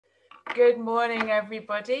Good morning,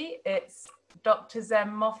 everybody. It's Dr.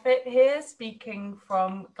 Zem Moffat here, speaking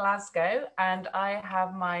from Glasgow, and I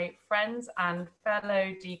have my friends and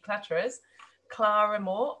fellow declutterers, Clara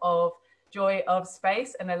Moore of Joy of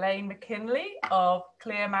Space and Elaine McKinlay of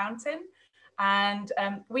Clear Mountain. And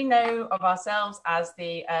we know of ourselves as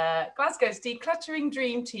the Glasgow's decluttering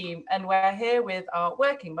dream team, and we're here with our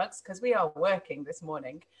working mugs because we are working this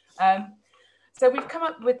morning. So we've come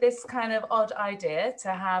up with this kind of odd idea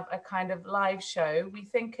to have a kind of live show. We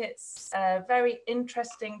think it's a very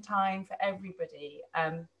interesting time for everybody,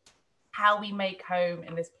 how we make home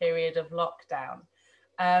in this period of lockdown.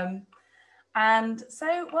 And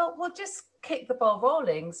so, well, we'll just kick the ball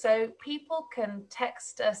rolling. So people can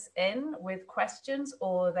text us in with questions,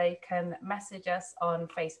 or they can message us on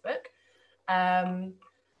Facebook.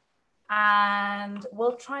 And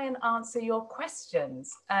we'll try and answer your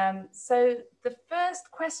questions. So the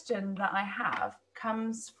first question that I have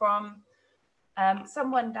comes from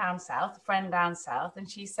someone down south, a friend down south,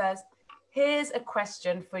 and she says, here's a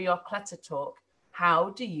question for your clutter talk. How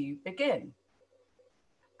do you begin?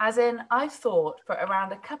 As in, I've thought for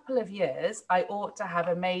around a couple of years, I ought to have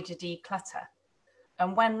a major declutter.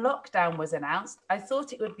 And when lockdown was announced, I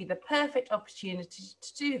thought it would be the perfect opportunity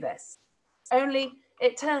to do this. Only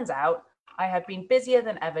it turns out I have been busier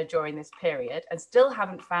than ever during this period and still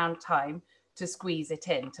haven't found time to squeeze it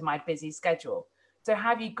into my busy schedule. So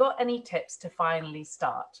have you got any tips to finally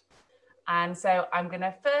start? And so I'm going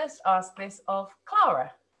to first ask this of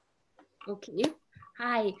Clara. Okay.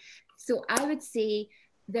 Hi. So I would say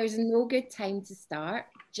there's no good time to start.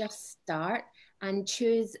 Just start and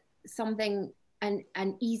choose something, an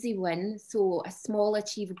easy win. So a small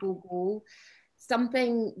achievable goal,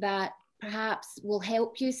 something that perhaps will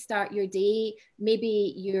help you start your day.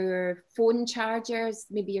 Maybe your phone chargers,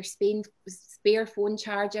 maybe your spare phone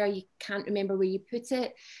charger, you can't remember where you put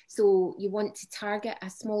it. So you want to target a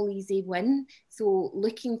small, easy win. So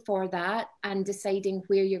looking for that and deciding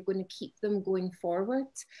where you're going to keep them going forward.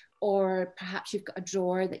 Or perhaps you've got a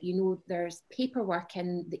drawer that you know there's paperwork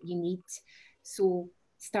in that you need. So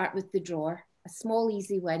start with the drawer. A small,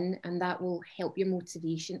 easy win, and that will help your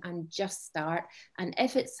motivation, and just start. And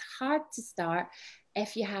if it's hard to start,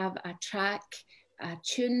 if you have a track, a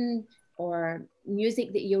tune, or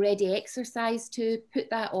music that you already exercise to, put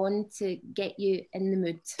that on to get you in the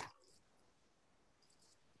mood.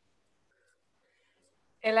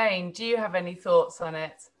 Elaine, do you have any thoughts on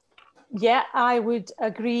it? Yeah, I would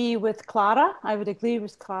agree with Clara.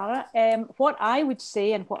 What I would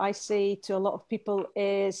say, and what I say to a lot of people,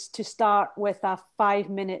 is to start with a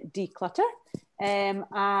 5-minute declutter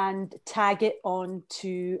and tag it on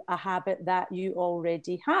to a habit that you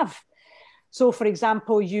already have. So, for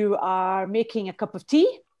example, you are making a cup of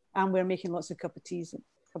tea, and we're making lots of cup of tea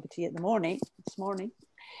this morning.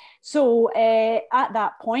 So at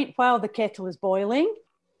that point, while the kettle is boiling,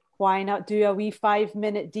 why not do a wee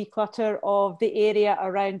 5-minute declutter of the area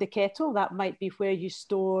around the kettle? That might be where you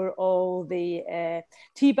store all the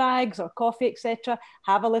tea bags or coffee, etc.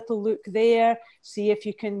 Have a little look there, see if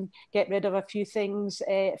you can get rid of a few things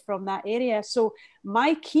from that area. So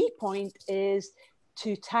my key point is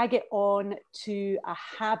to tag it on to a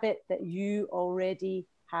habit that you already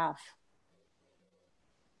have.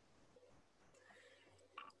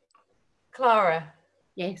 Clara?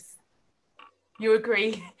 Yes. You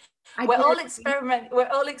agree? We're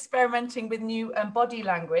all experimenting with new body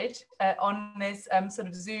language on this sort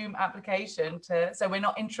of Zoom application, so we're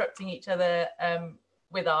not interrupting each other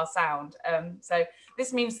with our sound. So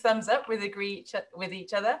this means thumbs up with agree with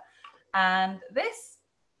each other, and this,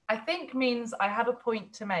 I think, means I have a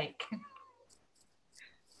point to make.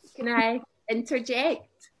 Can I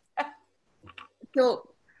interject? So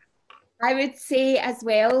I would say as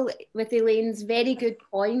well, with Elaine's very good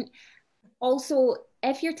point, also,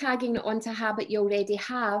 if you're tagging it onto a habit you already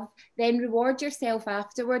have, then reward yourself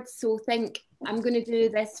afterwards. So think, I'm going to do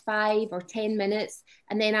this 5 or 10 minutes,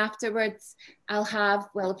 and then afterwards I'll have,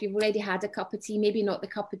 well, if you've already had a cup of tea, maybe not the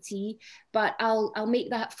cup of tea, but I'll make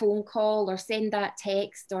that phone call or send that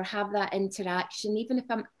text or have that interaction. Even if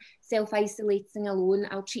I'm self-isolating alone,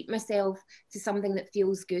 I'll treat myself to something that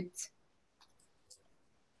feels good.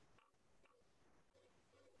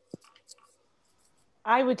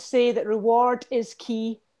 I would say that reward is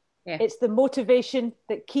key. Yeah. It's the motivation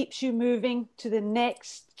that keeps you moving to the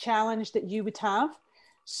next challenge that you would have.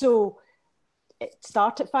 So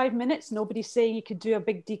start at 5 minutes. Nobody's saying you could do a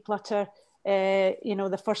big declutter,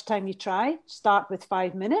 the first time you try. Start with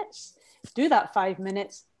 5 minutes. Do that 5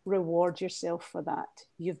 minutes. Reward yourself for that.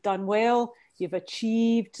 You've done well. You've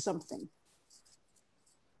achieved something.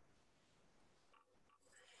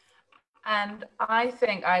 And I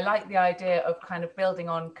think I like the idea of kind of building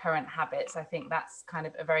on current habits. I think that's kind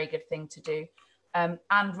of a very good thing to do. And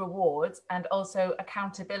rewards and also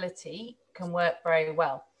accountability can work very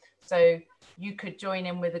well. So you could join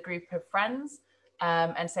in with a group of friends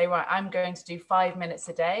and say, right, I'm going to do 5 minutes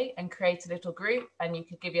a day, and create a little group, and you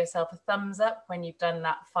could give yourself a thumbs up when you've done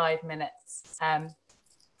that 5 minutes. And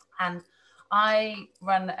I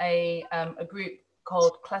run a group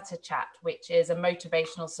called Clutter Chat, which is a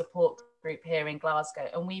motivational support group here in Glasgow.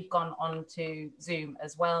 And we've gone on to Zoom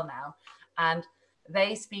as well now. And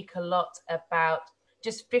they speak a lot about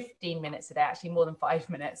just 15 minutes a day, actually more than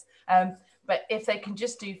 5 minutes. But if they can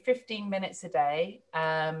just do 15 minutes a day,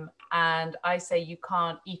 and I say you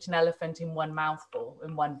can't eat an elephant in one mouthful,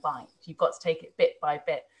 in one bite, you've got to take it bit by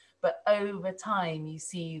bit. But over time, you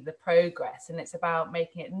see the progress, and it's about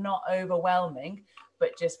making it not overwhelming,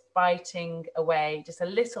 but just biting away just a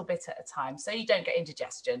little bit at a time, so you don't get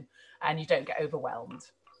indigestion and you don't get overwhelmed.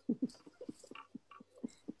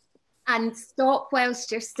 And stop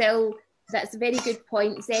whilst you're still, that's a very good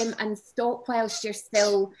point, Zem, and stop whilst you're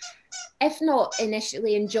still, if not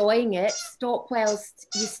initially enjoying it, stop whilst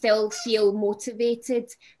you still feel motivated.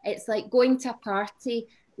 It's like going to a party.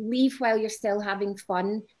 Leave while you're still having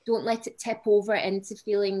fun. Don't let it tip over into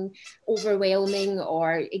feeling overwhelming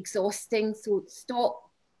or exhausting. So stop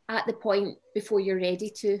at the point before you're ready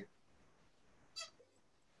to.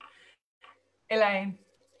 Elaine.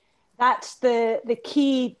 That's the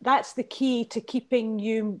key. That's the key to keeping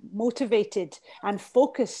you motivated and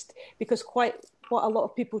focused, because quite what a lot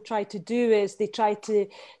of people try to do is they try to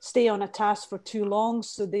stay on a task for too long,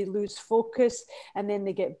 so they lose focus, and then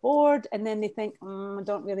they get bored, and then they think, I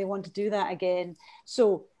don't really want to do that again.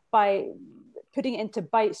 So by putting it into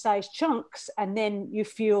bite-sized chunks, and then you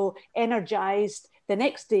feel energized the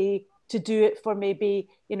next day to do it for maybe,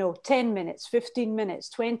 10 minutes, 15 minutes,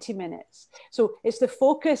 20 minutes. So it's the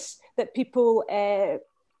focus that people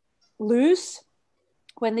lose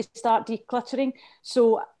when they start decluttering.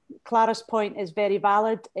 So Clara's point is very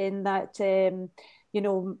valid in that,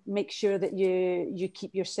 make sure that you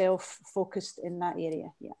keep yourself focused in that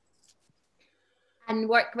area. Yeah. And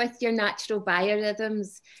work with your natural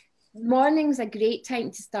biorhythms. Morning's a great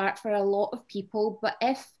time to start for a lot of people, but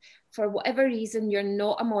if for whatever reason you're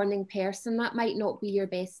not a morning person, that might not be your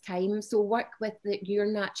best time. So work with your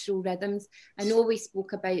natural rhythms. I know we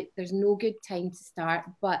spoke about there's no good time to start,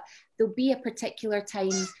 but there'll be a particular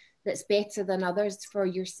time that's better than others for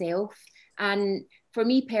yourself. And for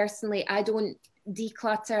me personally, I don't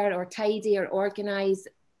declutter or tidy or organize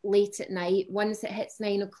late at night. Once it hits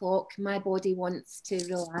 9 o'clock, my body wants to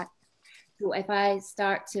relax. So if I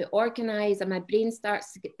start to organise and my brain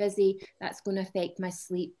starts to get busy, that's going to affect my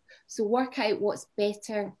sleep. So work out what's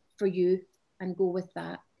better for you and go with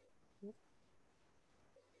that.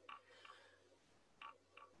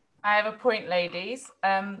 I have a point, ladies.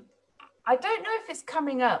 I don't know if it's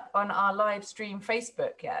coming up on our live stream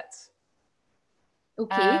Facebook yet.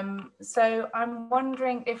 Okay. So I'm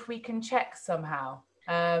wondering if we can check somehow.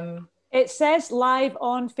 It says live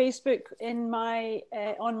on Facebook in my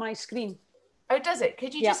on my screen. Oh, does it?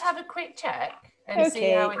 Could you just have a quick check and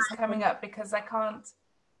see how it's coming up, because I can't.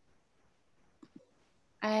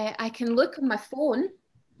 I can look on my phone.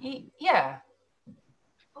 Yeah.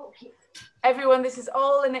 Okay. Everyone, this is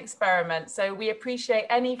all an experiment, so we appreciate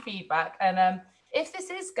any feedback. And if this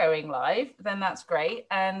is going live, then that's great.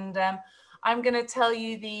 And I'm going to tell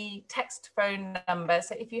you the text phone number.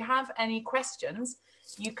 So if you have any questions,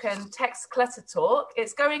 you can text Clutter Talk.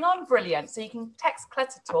 It's going on brilliant. So you can text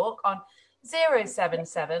Clutter Talk on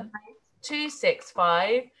 077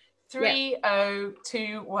 265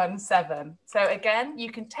 30217. So again,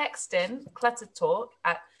 you can text in Clutter Talk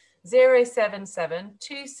at 077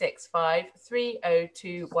 265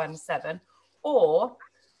 30217, or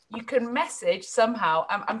you can message somehow.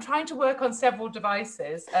 I'm trying to work on several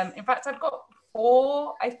devices. In fact, I've got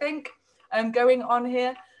 4, I think, going on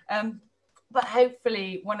here. But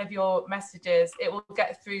hopefully one of your messages, it will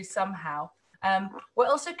get through somehow. We're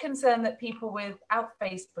also concerned that people without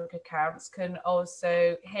Facebook accounts can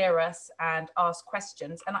also hear us and ask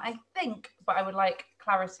questions. And I think, but I would like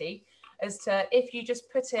clarity as to if you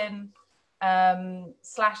just put in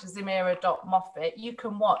 /Zamira.Moffat, you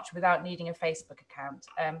can watch without needing a Facebook account.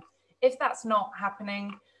 If that's not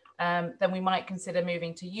happening, then we might consider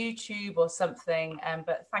moving to YouTube or something.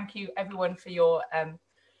 But thank you everyone for your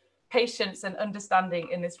patience and understanding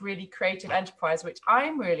in this really creative enterprise, which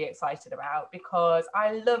I'm really excited about, because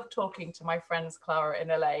I love talking to my friends Clara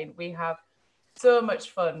and Elaine. We have so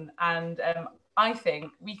much fun, and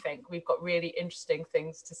we think we've got really interesting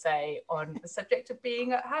things to say on the subject of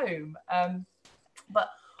being at home. But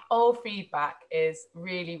all feedback is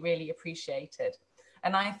really, really appreciated.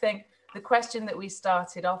 And I think the question that we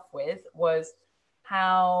started off with was,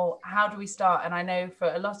 how do we start? And I know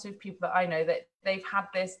for a lot of people that I know, that they've had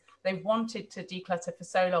this, they've wanted to declutter for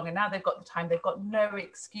so long, and now they've got the time, they've got no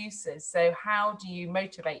excuses. So how do you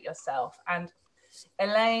motivate yourself? And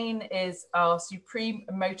Elaine is our supreme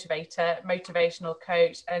motivator, motivational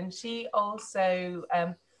coach, and she also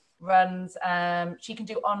runs, she can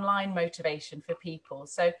do online motivation for people.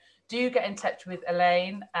 So do get in touch with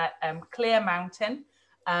Elaine at Clear Mountain.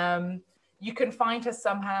 You can find her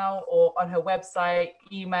somehow, or on her website,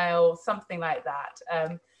 email, something like that.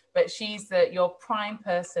 But she's your prime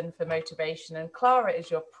person for motivation, and Clara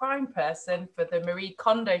is your prime person for the Marie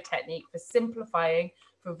Kondo technique, for simplifying,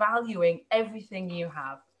 for valuing everything you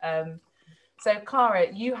have. So Clara,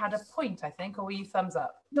 you had a point, I think, or were you thumbs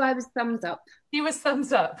up? No, I was thumbs up. You was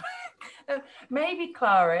thumbs up. Maybe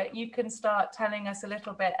Clara, you can start telling us a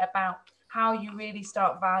little bit about how you really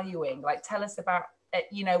start valuing. Like, tell us about,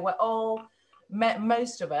 you know, we're all,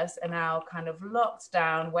 most of us are now kind of locked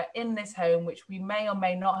down. We're in this home, which we may or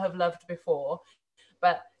may not have loved before,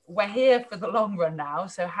 but we're here for the long run now.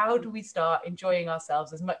 So how do we start enjoying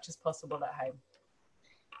ourselves as much as possible at home?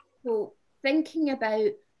 So thinking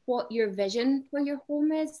about what your vision for your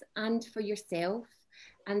home is and for yourself,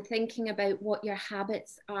 and thinking about what your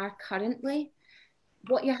habits are currently,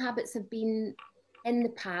 what your habits have been in the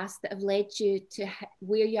past that have led you to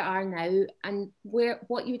where you are now, and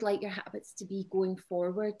what you'd like your habits to be going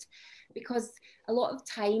forward. Because a lot of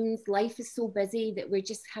times life is so busy that we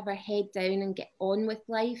just have our head down and get on with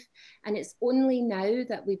life. And it's only now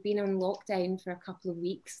that we've been on lockdown for a couple of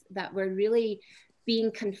weeks that we're really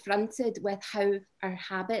being confronted with how our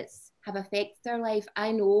habits have affected our life.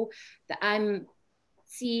 I know that I'm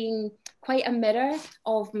seeing quite a mirror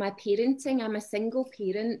of my parenting. I'm a single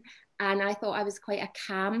parent, and I thought I was quite a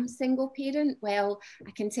calm single parent. Well,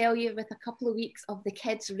 I can tell you, with a couple of weeks of the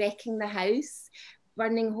kids wrecking the house,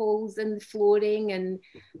 burning holes in the flooring, and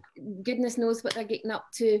goodness knows what they're getting up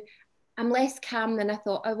to, I'm less calm than I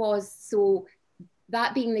thought I was. So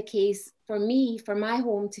that being the case, for me, for my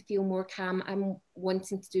home to feel more calm, I'm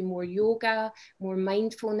wanting to do more yoga, more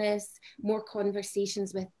mindfulness, more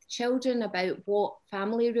conversations with children about what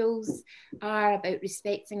family rules are, about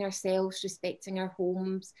respecting ourselves, respecting our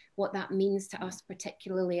homes, what that means to us,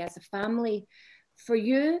 particularly as a family. For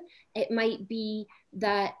you, it might be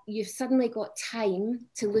that you've suddenly got time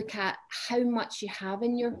to look at how much you have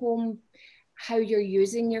in your home, how you're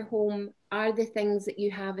using your home. Are the things that you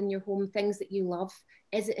have in your home things that you love?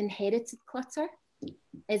 Is it inherited clutter?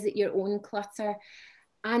 Is it your own clutter?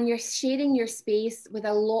 And you're sharing your space with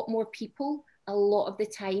a lot more people a lot of the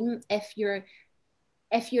time. If you're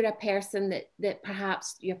a person that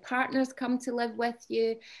perhaps your partners come to live with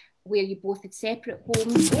you, where you both had separate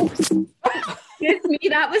homes. Excuse me,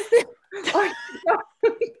 that was the...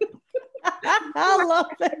 I love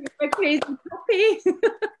it. A crazy puppy.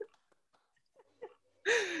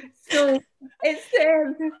 So it's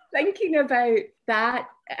thinking about that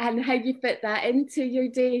and how you fit that into your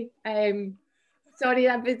day. Sorry,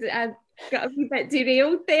 I got a wee bit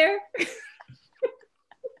derailed there.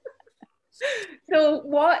 So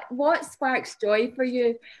what sparks joy for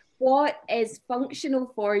you? What is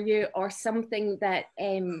functional for you, or something that,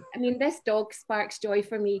 I mean, this dog sparks joy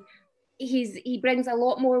for me. He brings a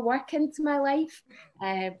lot more work into my life.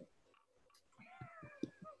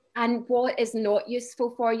 And what is not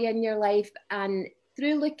useful for you in your life. And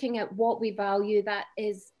through looking at what we value, that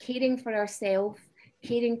is caring for ourselves,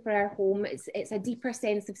 caring for our home. It's a deeper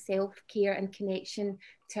sense of self-care and connection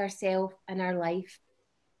to ourselves and our life.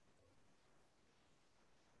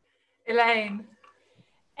 Elaine.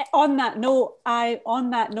 On that note,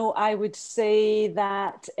 I would say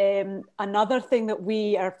that another thing that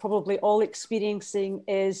we are probably all experiencing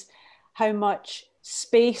is how much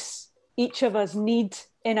space each of us need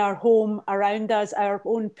in our home around us, our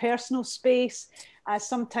own personal space.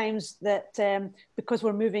 Sometimes that because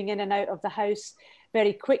we're moving in and out of the house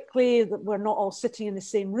very quickly, that we're not all sitting in the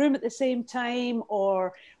same room at the same time,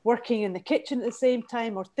 or working in the kitchen at the same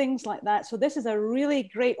time, or things like that. So this is a really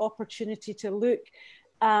great opportunity to look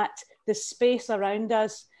at the space around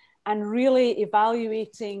us and really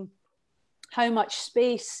evaluating how much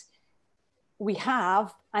space we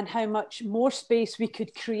have and how much more space we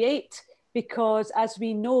could create. Because as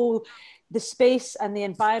we know, the space and the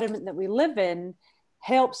environment that we live in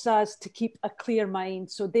helps us to keep a clear mind.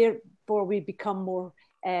 So therefore we become more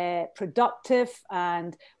productive,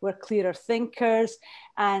 and we're clearer thinkers,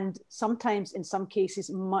 and sometimes in some cases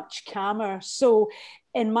much calmer. So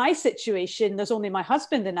in my situation, there's only my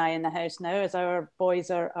husband and I in the house now, as our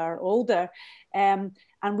boys are older, and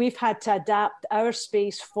we've had to adapt our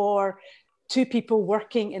space for two people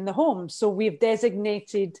working in the home. So we've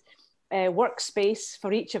designated workspace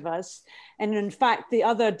for each of us. And in fact, the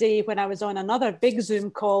other day when I was on another big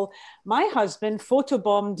Zoom call, my husband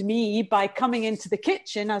photobombed me by coming into the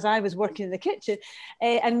kitchen as I was working in the kitchen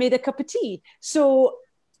and made a cup of tea. So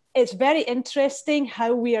it's very interesting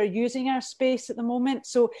how we are using our space at the moment.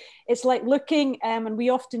 So it's like looking, and we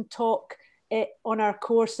often talk on our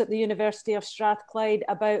course at the University of Strathclyde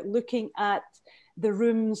about looking at the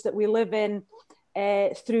rooms that we live in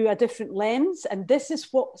through a different lens. And this is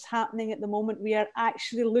what's happening at the moment. We are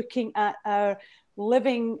actually looking at our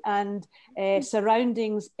living and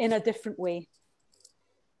surroundings in a different way.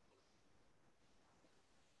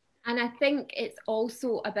 And I think it's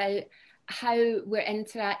also about how we're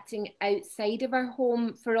interacting outside of our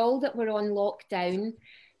home. For all that we're on lockdown,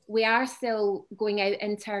 we are still going out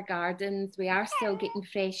into our gardens, we are still getting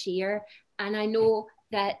fresh air. And I know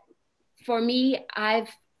that for me, I've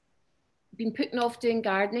been putting off doing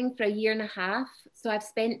gardening for 1.5 years. So I've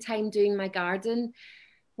spent time doing my garden,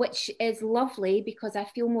 which is lovely because I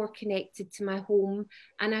feel more connected to my home.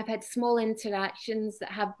 And I've had small interactions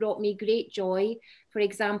that have brought me great joy. For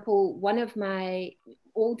example, one of my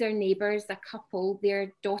older neighbours, a couple,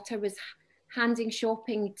 their daughter was handing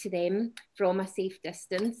shopping to them from a safe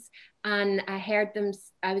distance. And I heard them,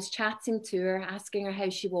 I was chatting to her, asking her how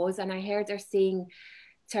she was. And I heard her saying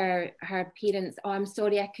to her parents, "Oh, I'm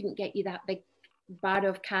sorry, I couldn't get you that big bar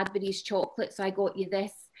of Cadbury's chocolate, so I got you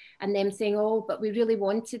this." And them saying, "Oh, but we really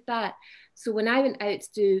wanted that." So when I went out to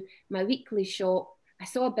do my weekly shop, I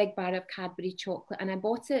saw a big bar of Cadbury chocolate and I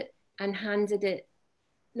bought it and handed it,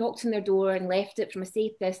 knocked on their door and left it from a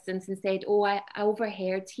safe distance and said, "Oh, I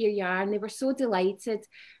overheard, here you are." And they were so delighted.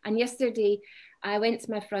 And yesterday I went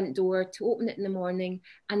to my front door to open it in the morning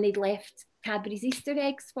and they'd left Cadbury's Easter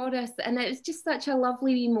eggs for us. And it was just such a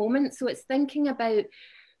lovely wee moment. So it's thinking about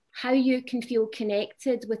how you can feel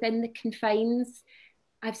connected within the confines.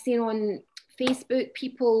 I've seen on Facebook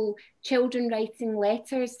children writing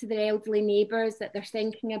letters to their elderly neighbours that they're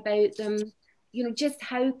thinking about them. You know, just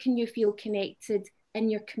how can you feel connected in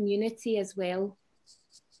your community as well?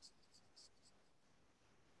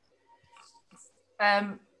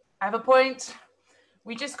 I have a point.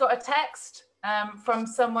 We just got a text from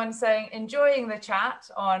someone saying enjoying the chat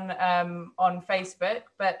on Facebook,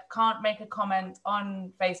 but can't make a comment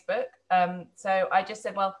on Facebook. So I just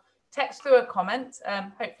said, well, text through a comment.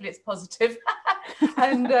 Hopefully it's positive,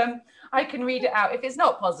 and I can read it out. If it's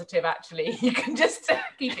not positive, actually, you can just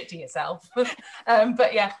keep it to yourself.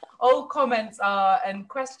 But yeah, all comments and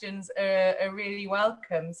questions are really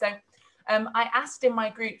welcome. So I asked in my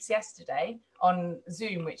groups yesterday on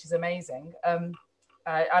Zoom, which is amazing.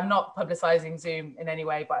 I'm not publicizing Zoom in any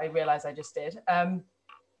way, but I realized I just did.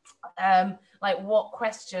 Like what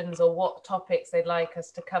questions or what topics they'd like us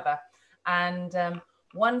to cover. And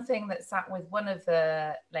one thing that sat with one of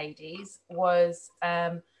the ladies was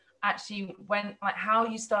actually how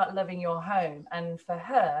you start loving your home. And for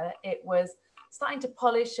her, it was starting to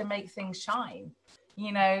polish and make things shine.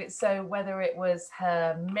 You know, so whether it was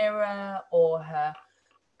her mirror or her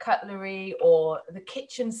cutlery or the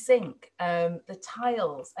kitchen sink, the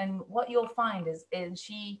tiles, and what you'll find is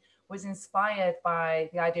she was inspired by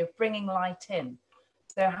the idea of bringing light in.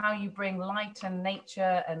 So how you bring light and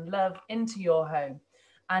nature and love into your home.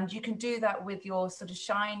 And you can do that with your sort of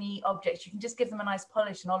shiny objects. You can just give them a nice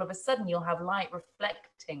polish and all of a sudden you'll have light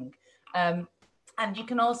reflecting. And you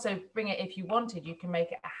can also bring it, if you wanted, you can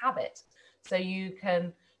make it a habit. So you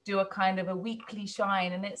can do a kind of a weekly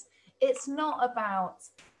shine, and it's not about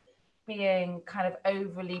being kind of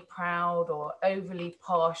overly proud or overly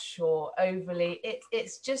posh or overly,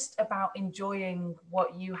 it's just about enjoying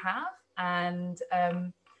what you have. And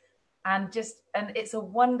it's a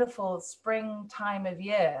wonderful spring time of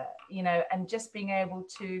year, you know, and just being able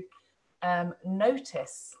to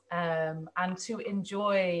notice and to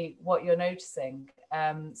enjoy what you're noticing.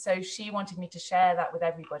 So she wanted me to share that with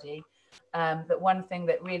everybody. That one thing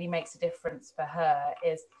that really makes a difference for her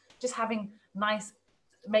is just having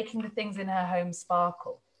making the things in her home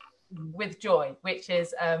sparkle with joy, which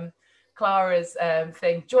is Clara's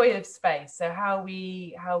thing, joy of space. So how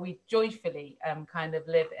we joyfully kind of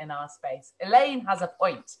live in our space. Elaine has a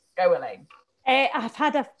point. Go, Elaine. I've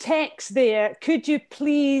had a text there. Could you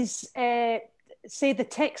please say the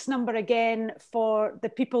text number again for the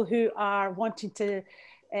people who are wanting to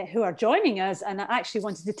who are joining us and actually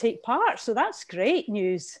wanted to take part. So that's great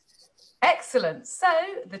news. Excellent. So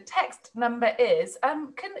the text number is, can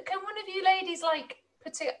one of you ladies like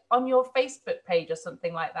put it on your Facebook page or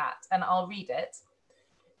something like that, and I'll read it.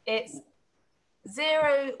 It's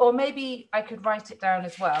 0, or maybe I could write it down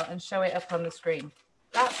as well and show it up on the screen.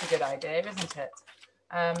 That's a good idea, isn't it?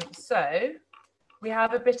 So we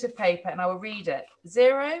have a bit of paper and I will read it.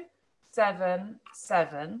 0, 7,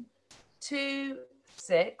 7, 2,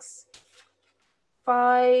 6,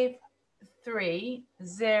 5, 3,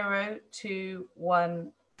 0, 2,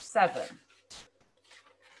 1, 7.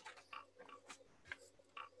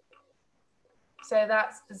 So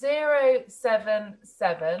that's 0, 7,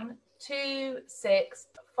 7, 2, 6,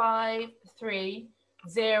 5, 3,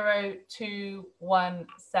 0, 2, 1,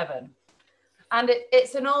 7. And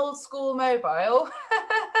it's an old school mobile,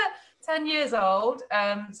 10 years old.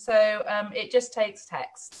 So it just takes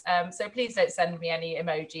text. So please don't send me any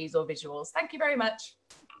emojis or visuals. Thank you very much.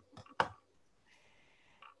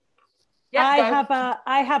 Yeah,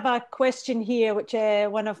 I have a question here, which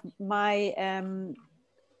one of my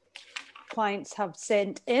clients have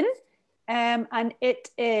sent in, and it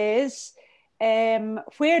is,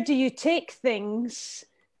 where do you take things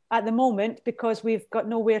at the moment, because we've got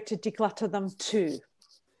nowhere to declutter them to?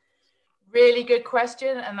 Really good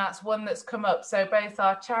question, and that's one that's come up. So both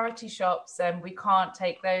our charity shops, we can't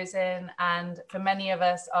take those in, and for many of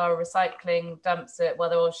us, our recycling dumps they're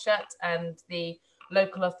all shut, and the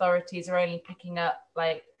local authorities are only picking up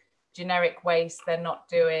like generic waste. They're not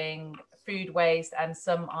doing food waste, and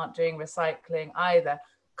some aren't doing recycling either.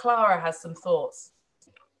 Clara has some thoughts.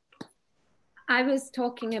 I was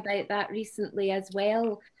talking about that recently as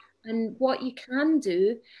well. And what you can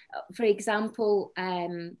do, for example,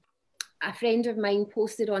 a friend of mine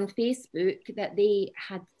posted on Facebook that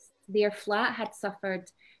their flat had suffered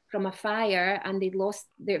from a fire, and they'd lost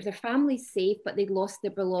their family's safe, but they'd lost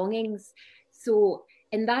their belongings. So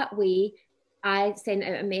in that way, I sent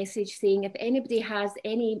out a message saying, if anybody has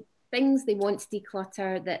any things they want to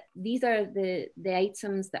declutter, that these are the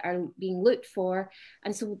items that are being looked for.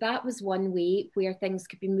 And so that was one way where things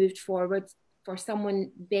could be moved forward for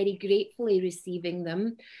someone very gratefully receiving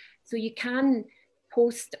them. So you can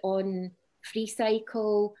post on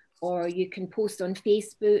FreeCycle, or you can post on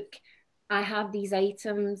Facebook, I have these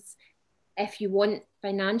items. If you want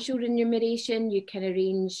financial remuneration, you can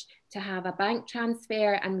arrange to have a bank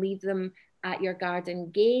transfer and leave them at your garden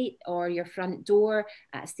gate or your front door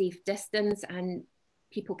at a safe distance, and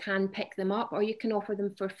people can pick them up, or you can offer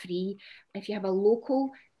them for free. If you have a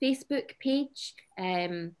local Facebook page,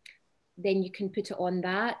 then you can put it on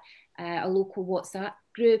that, a local WhatsApp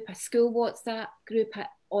group, a school WhatsApp group.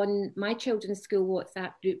 On my children's school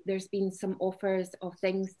WhatsApp group, there's been some offers of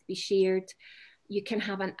things to be shared. You can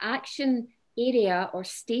have an action area or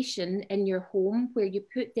station in your home where you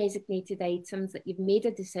put designated items that you've made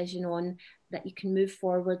a decision on, that you can move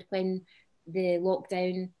forward when the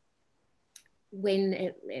lockdown, when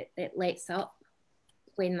it lets up.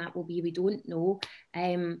 When that will be, we don't know.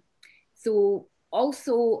 So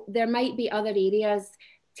also there might be other areas.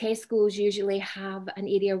 Tesco's usually have an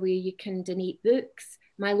area where you can donate books.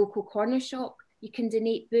 My local corner shop, you can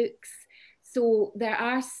donate books. So there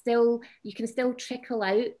are still, you can still trickle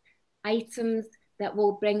out items that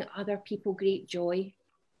will bring other people great joy.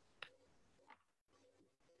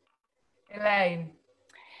 Elaine?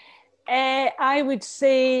 I would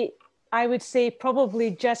say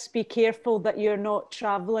probably just be careful that you're not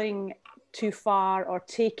traveling too far or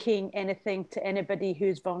taking anything to anybody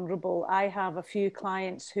who's vulnerable. I have a few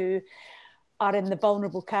clients who are in the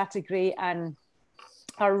vulnerable category and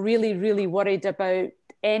are really, really worried about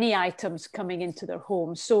any items coming into their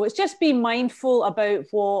home. So it's just being mindful about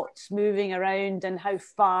what's moving around and how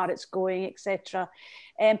far it's going, etc.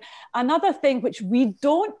 Another thing which we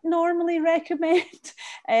don't normally recommend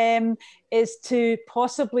is to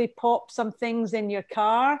possibly pop some things in your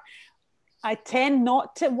car. I tend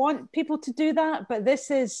not to want people to do that, but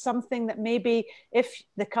this is something that maybe if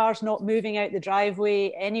the car's not moving out the driveway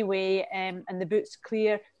anyway, and the boot's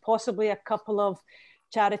clear, possibly a couple of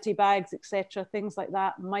charity bags, etc., things like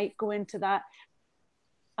that might go into that.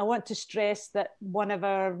 I want to stress that one of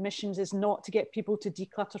our missions is not to get people to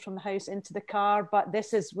declutter from the house into the car, but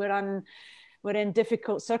this is, we're in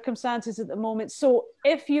difficult circumstances at the moment. So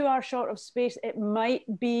if you are short of space, it might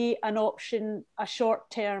be an option, a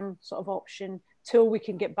short-term sort of option, till we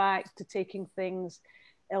can get back to taking things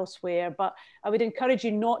elsewhere. But I would encourage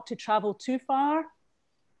you not to travel too far.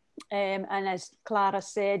 And as Clara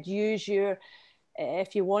said, use your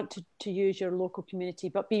if you want to use your local community,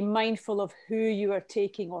 but be mindful of who you are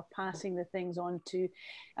taking or passing the things on to,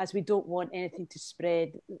 as we don't want anything to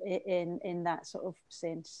spread in that sort of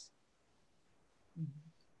sense.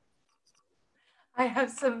 I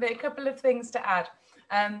have a couple of things to add.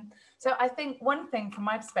 So I think one thing from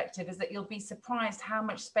my perspective is that you'll be surprised how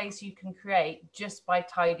much space you can create just by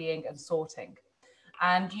tidying and sorting.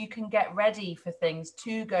 And you can get ready for things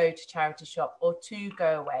to go to charity shop or to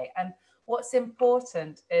go away. And what's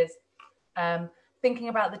important is thinking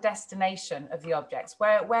about the destination of the objects.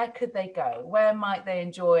 Where could they go? Where might they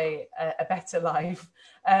enjoy a better life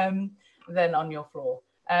than on your floor?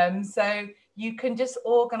 So you can just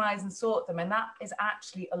organize and sort them, and that is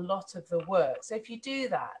actually a lot of the work. So if you do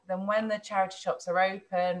that, then when the charity shops are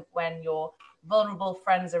open, when your vulnerable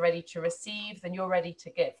friends are ready to receive, then you're ready to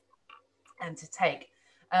give and to take.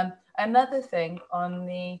 Another thing on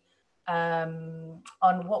the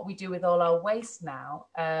on what we do with all our waste now,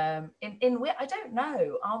 I don't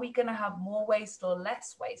know, are we going to have more waste or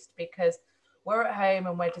less waste? Because we're at home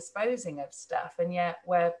and we're disposing of stuff, and yet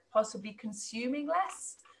we're possibly consuming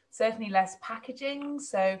less, certainly less packaging.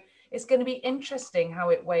 So it's going to be interesting how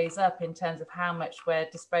it weighs up in terms of how much we're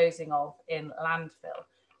disposing of in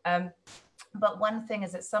landfill. But one thing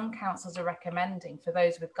is that some councils are recommending for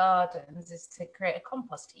those with gardens is to create a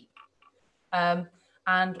compost heap.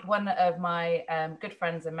 And one of my good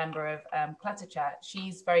friends, a member of Clutter Chat,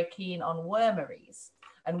 she's very keen on wormeries.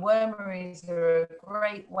 And wormeries are a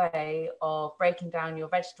great way of breaking down your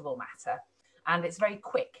vegetable matter. And it's very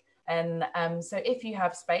quick. And so if you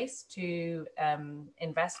have space to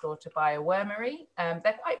invest or to buy a wormery,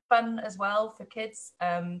 they're quite fun as well for kids.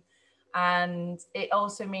 And it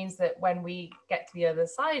also means that when we get to the other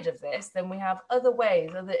side of this, then we have other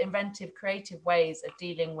ways, other inventive, creative ways of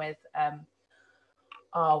dealing with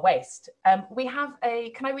our waste. We have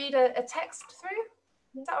can I read a text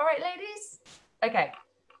through? Is that all right, ladies? Okay.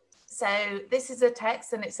 So this is a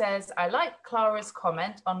text and it says, I like Clara's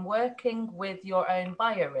comment on working with your own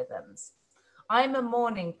biorhythms. I'm a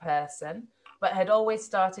morning person, but had always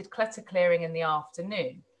started clutter clearing in the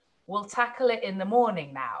afternoon. We'll tackle it in the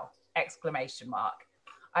morning now, !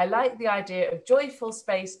 I like the idea of joyful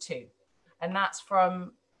space too. And that's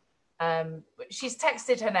from, she's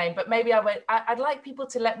texted her name, but maybe I'd like people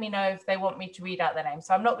to let me know if they want me to read out their name.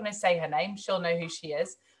 So I'm not going to say her name, she'll know who she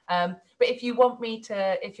is. But if you want me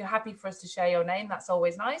to, if you're happy for us to share your name, that's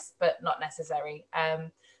always nice, but not necessary.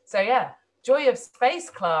 So yeah, joy of space,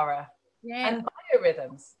 Clara. Yeah. And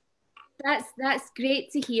biorhythms. That's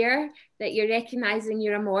great to hear that you're recognizing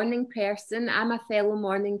you're a morning person. I'm a fellow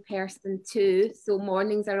morning person too, so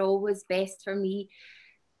mornings are always best for me.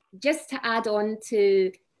 Just to add on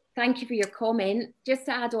to, thank you for your comment, just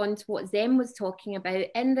to add on to what Zem was talking about,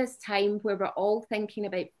 in this time where we're all thinking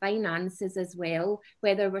about finances as well,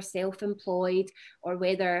 whether we're self-employed or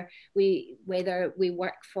whether we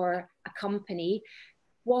work for a company,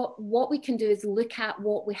 what we can do is look at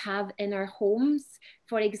what we have in our homes.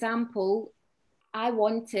 For example, I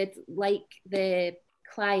wanted, like the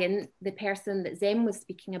client, the person that Zem was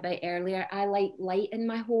speaking about earlier, I like light in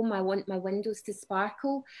my home. I want my windows to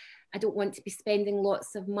sparkle. I don't want to be spending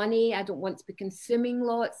lots of money. I don't want to be consuming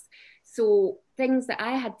lots. So things that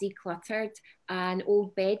I had decluttered, an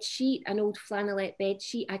old bed sheet, an old flannelette bed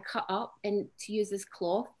sheet, I cut up and to use as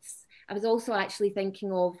cloths. I was also actually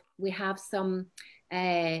thinking of, we have some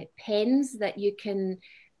pens that you can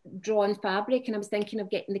draw on fabric, and I was thinking of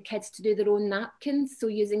getting the kids to do their own napkins, so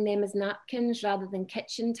using them as napkins rather than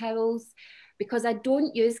kitchen towels, because I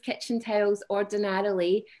don't use kitchen towels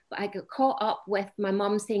ordinarily, but I got caught up with my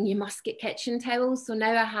mum saying you must get kitchen towels, so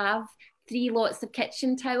now I have 3 lots of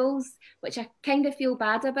kitchen towels, which I kind of feel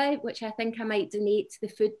bad about, which I think I might donate to the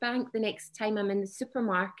food bank the next time I'm in the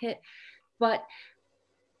supermarket. But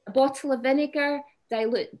a bottle of vinegar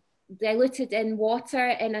diluted in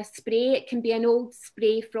water in a spray. It can be an old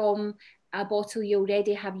spray from a bottle you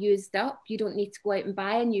already have used up. You don't need to go out and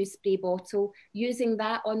buy a new spray bottle. Using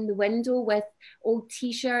that on the window with old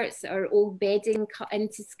t-shirts or old bedding cut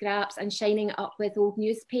into scraps and shining it up with old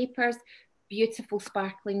newspapers, beautiful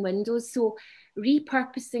sparkling windows. So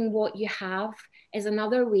repurposing what you have is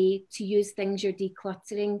another way to use things you're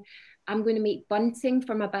decluttering. I'm going to make bunting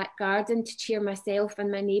for my back garden to cheer myself and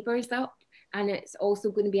my neighbours up. And it's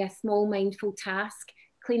also going to be a small mindful task,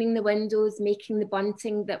 cleaning the windows, making the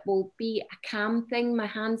bunting that will be a calm thing. My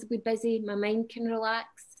hands will be busy, my mind can relax.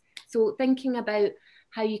 So thinking about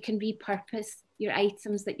how you can repurpose your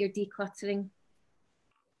items that you're decluttering.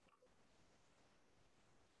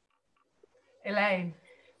 Elaine.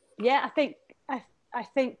 Yeah, I think I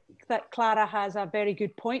think that Clara has a very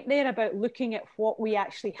good point there about looking at what we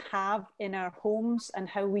actually have in our homes and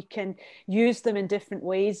how we can use them in different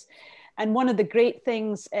ways. And one of the great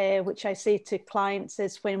things, which I say to clients,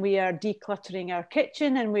 is when we are decluttering our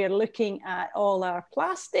kitchen and we are looking at all our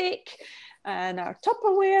plastic and our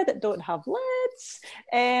Tupperware that don't have lids,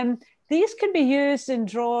 these can be used in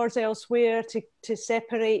drawers elsewhere to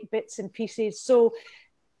separate bits and pieces. So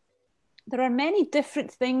there are many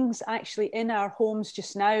different things actually in our homes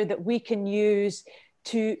just now that we can use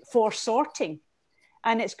for sorting.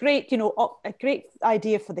 And it's great, you know, a great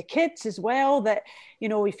idea for the kids as well, that, you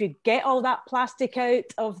know, if you get all that plastic out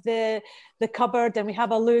of the cupboard and we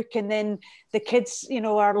have a look, and then the kids, you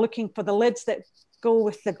know, are looking for the lids that go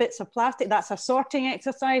with the bits of plastic, that's a sorting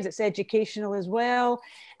exercise. It's educational as well.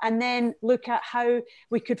 And then look at how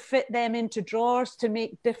we could fit them into drawers to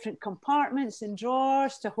make different compartments in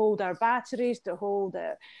drawers to hold our batteries, to hold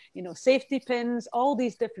our, you know, safety pins, all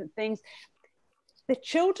these different things. The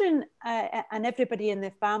children and everybody in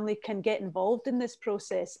the family can get involved in this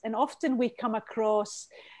process. And often we come across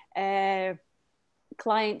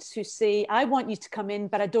clients who say, I want you to come in,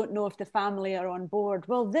 but I don't know if the family are on board.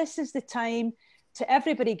 Well, this is the time to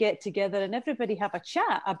everybody get together and everybody have a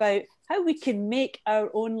chat about how we can make our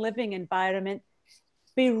own living environment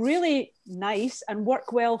be really nice and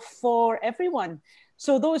work well for everyone.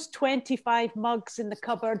 So those 25 mugs in the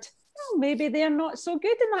cupboard, well, maybe they're not so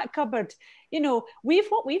good in that cupboard. You know,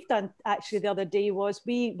 what we've done actually the other day was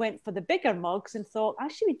we went for the bigger mugs and thought,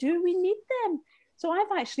 actually, do we need them? So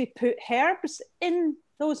I've actually put herbs in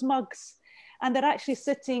those mugs, and they're actually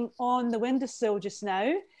sitting on the windowsill just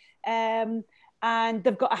now. And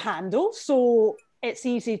they've got a handle, so it's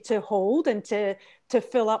easy to hold and to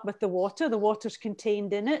fill up with the water. The water's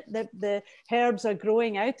contained in it. The herbs are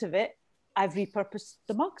growing out of it. I've repurposed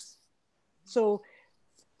the mugs. So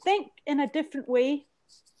think in a different way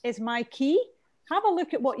is my key. Have a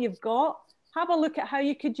look at what you've got. Have a look at how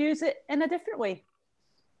you could use it in a different way.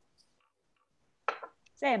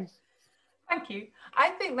 Sam. Thank you. I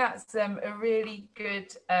think that's a really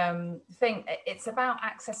good thing. It's about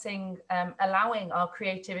accessing, allowing our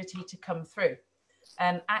creativity to come through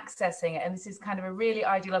and accessing it. And this is kind of a really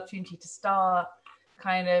ideal opportunity to start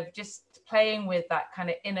kind of just playing with that kind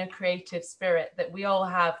of inner creative spirit that we all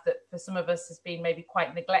have, that for some of us has been maybe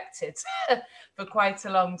quite neglected for quite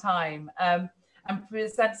a long time, and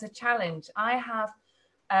presents a challenge. I have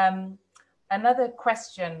another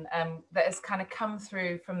question that has kind of come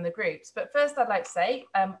through from the groups. But first I'd like to say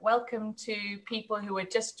welcome to people who are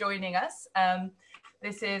just joining us. I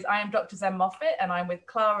am Dr. Zen Moffat, and I'm with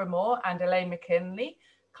Clara Moore and Elaine McKinlay.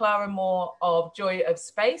 Clara Moore of Joy of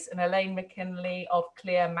Space and Elaine McKinlay of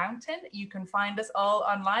Clear Mountain. You can find us all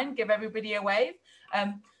online. Give everybody a wave.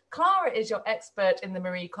 Clara is your expert in the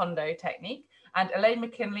Marie Kondo technique, and Elaine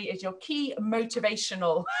McKinlay is your key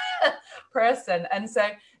motivational person. And so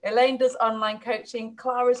Elaine does online coaching.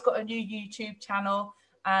 Clara's got a new YouTube channel,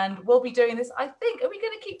 and we'll be doing this. I think, are we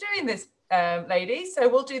going to keep doing this, ladies? So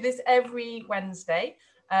we'll do this every Wednesday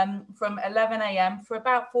from 11 a.m. for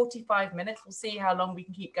about 45 minutes. We'll see how long we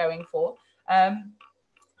can keep going for. If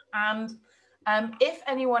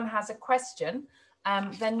anyone has a question,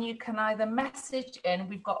 then you can either message in.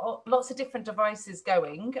 We've got lots of different devices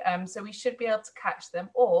going, so we should be able to catch them,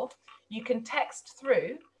 or you can text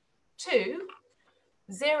through to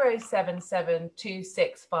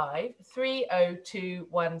 077265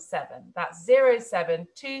 30217. That's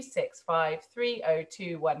 077265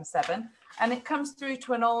 30217, and it comes through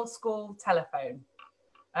to an old school telephone.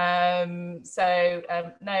 No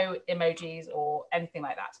emojis or anything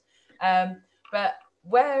like that. But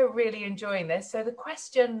we're really enjoying this. So the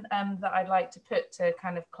question that I'd like to put to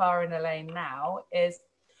kind of Clara and Elaine now is,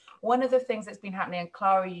 one of the things that's been happening, and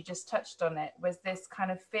Clara, you just touched on it, was this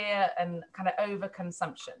kind of fear and kind of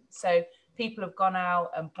overconsumption. So people have gone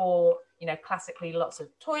out and bought, you know, classically lots of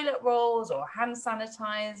toilet rolls or hand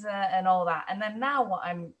sanitizer and all that. And then now what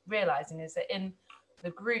I'm realizing is that in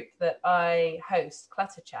the group that I host,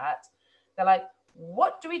 Clutter Chat, they're like,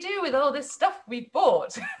 what do we do with all this stuff we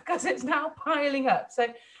bought? Because it's now piling up.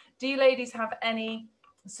 So do you ladies have any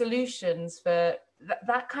solutions for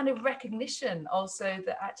that kind of recognition also,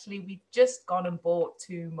 that actually we've just gone and bought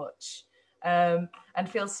too much, and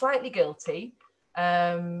feel slightly guilty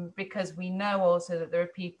because we know also that there are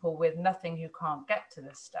people with nothing who can't get to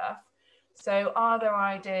this stuff? So are there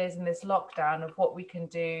ideas in this lockdown of what we can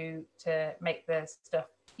do to make this stuff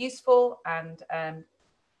useful and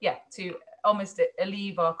to almost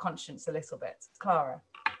alleviate our conscience a little bit? Clara.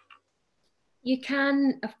 You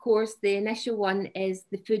can, of course, the initial one is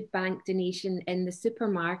the food bank donation in the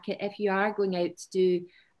supermarket. If you are going out to do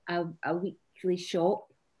a week hopefully shop,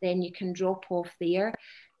 then you can drop off there.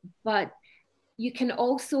 But you can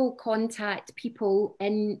also contact people,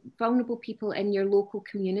 vulnerable people in your local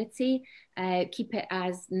community. Keep it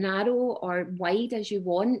as narrow or wide as you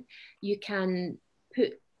want. You can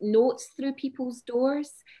put notes through people's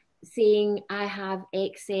doors saying, I have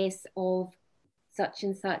excess of such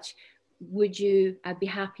and such. I'd be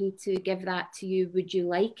happy to give that to you. Would you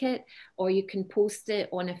like it? Or you can post it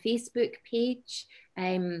on a Facebook page.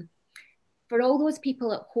 For all those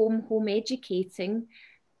people at home educating,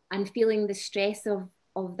 and feeling the stress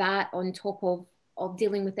of that on top of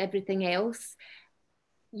dealing with everything else,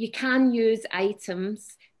 you can use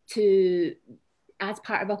items as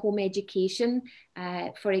part of a home education.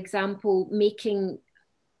 For example,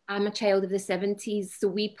 I'm a child of the 70s, so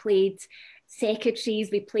we played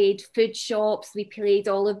secretaries, we played food shops, we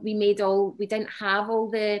didn't have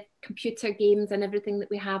all the computer games and everything that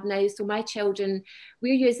we have now. So my children,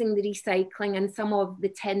 we're using the recycling and some of the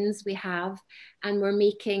tins we have, and we're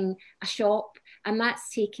making a shop, and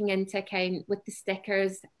that's taking into account with the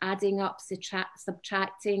stickers, adding up,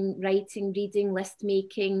 subtracting, writing, reading, list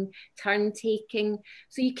making, turn taking.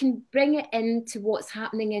 So you can bring it into what's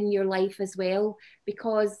happening in your life as well,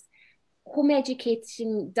 because home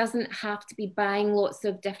education doesn't have to be buying lots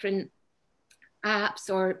of different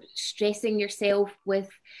apps or stressing yourself with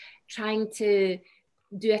trying to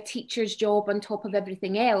do a teacher's job on top of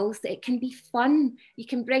everything else. It can be fun. You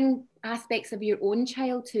can bring aspects of your own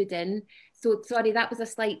childhood in. So sorry, that was a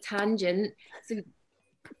slight tangent. So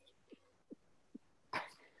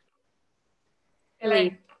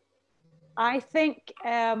Elaine. I think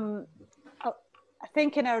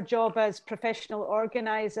in our job as professional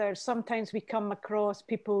organisers, sometimes we come across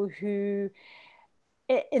people who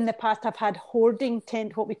in the past have had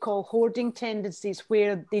what we call hoarding tendencies,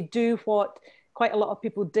 where they do what quite a lot of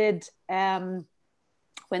people did when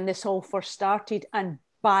this all first started, and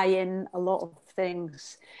buy in a lot of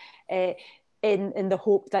things in the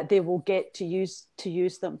hope that they will get to use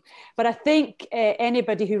them. But I think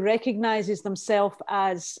anybody who recognises themselves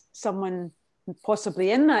as someone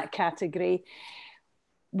possibly in that category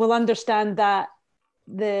will understand that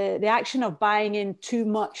the action of buying in too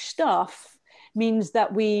much stuff means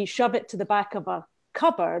that we shove it to the back of a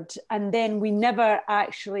cupboard and then we never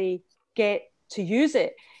actually get to use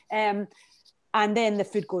it. And then the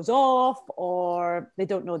food goes off, or they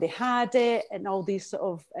don't know they had it, and all these sort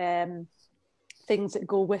of things that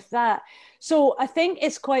go with that. So I think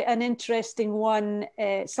it's quite an interesting one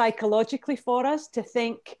psychologically for us to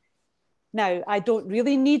think, now, I don't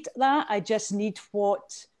really need that. I just need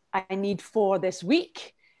what I need for this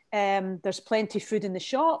week. There's plenty of food in the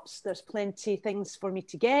shops. There's plenty of things for me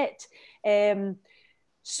to get.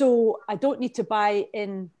 So I don't need to buy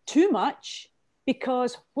in too much,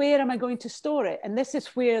 because where am I going to store it? And this is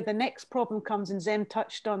where the next problem comes, and Zem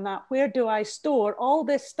touched on that. Where do I store all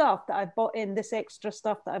this stuff that I've bought in, this extra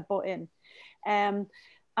stuff that I've bought in?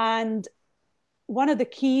 And one of the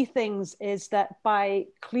key things is that by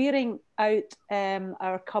clearing out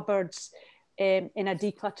our cupboards in a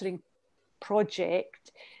decluttering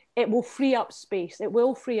project, it will free up space. It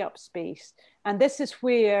will free up space. And this is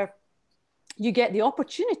where you get the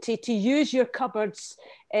opportunity to use your cupboards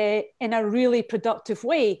in a really productive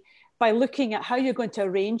way, by looking at how you're going to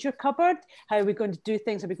arrange your cupboard. How are we going to do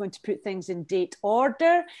things? Are we going to put things in date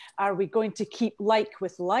order? Are we going to keep like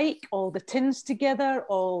with like, all the tins together,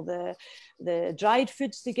 all the dried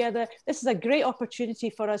foods together? This is a great opportunity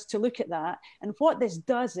for us to look at that. And what this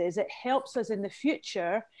does is it helps us in the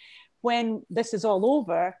future, when this is all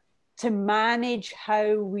over, to manage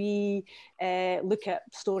how we look at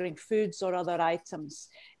storing foods or other items.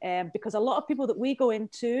 Because a lot of people that we go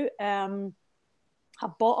into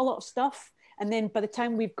have bought a lot of stuff, and then by the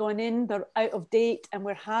time we've gone in, they're out of date, and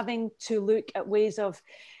we're having to look at ways of,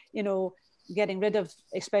 getting rid of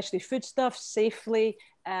especially foodstuffs safely.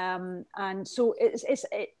 And so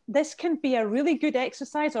this can be a really good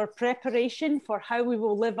exercise or preparation for how we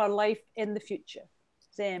will live our life in the future.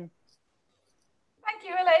 Zem. Thank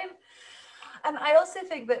you, Elaine. And I also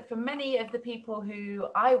think that for many of the people who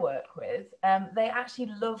I work with, they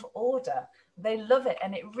actually love order. They love it,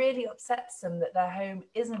 and it really upsets them that their home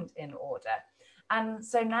isn't in order. And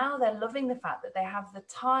so now they're loving the fact that they have the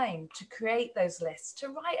time to create those lists, to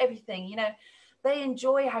write everything. They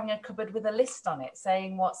enjoy having a cupboard with a list on it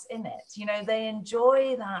saying what's in it. They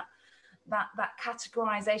enjoy that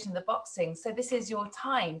categorization, the boxing. So this is your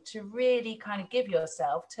time to really kind of give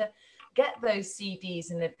yourself to get those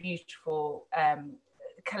CDs in a beautiful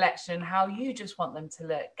collection, how you just want them to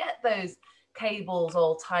look. Get those cables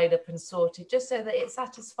all tied up and sorted, just so that it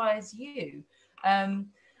satisfies you. And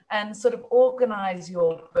and sort of organize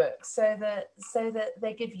your books so that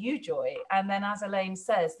they give you joy. And then, as Elaine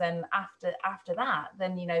says, then after that,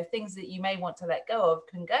 then, you know, things that you may want to let go of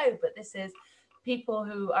can go. But this is people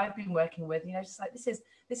who I've been working with, you know, just like, this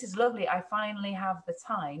is lovely. I finally have the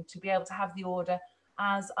time to be able to have the order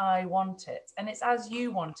as I want it, and it's as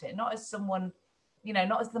you want it, not as someone, you know,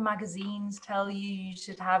 not as the magazines tell you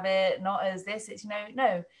should have it, not as this. It's, you know,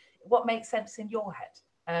 no, what makes sense in your head.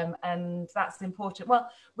 And that's important. Well,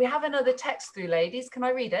 we have another text through, ladies. Can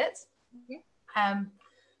I read it? Yeah.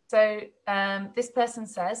 This person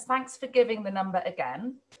says, thanks for giving the number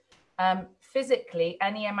again. Physically,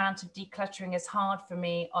 any amount of decluttering is hard for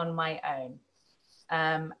me on my own.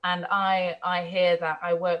 And I hear that.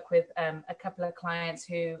 I work with a couple of clients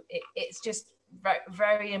who it's just very,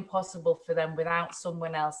 very impossible for them without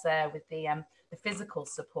someone else there with the physical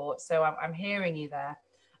support. So I'm hearing you there.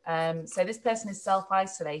 So this person is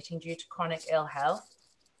self-isolating due to chronic ill health,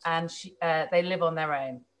 and they live on their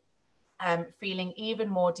own, feeling even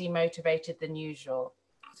more demotivated than usual.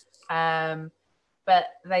 But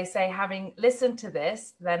they say, having listened to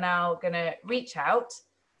this, they're now going to reach out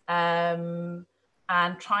and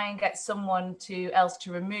try and get someone else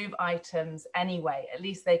to remove items anyway. At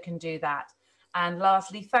least they can do that. And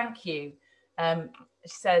lastly, thank you. She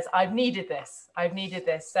says, I've needed this.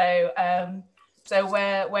 So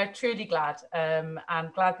we're truly glad,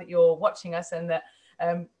 and glad that you're watching us, and that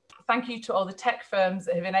thank you to all the tech firms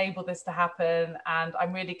that have enabled this to happen. And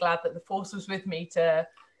I'm really glad that the force was with me to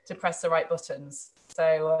press the right buttons.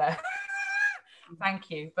 So thank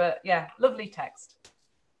you. But yeah, lovely text.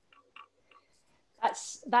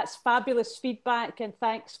 That's fabulous feedback, and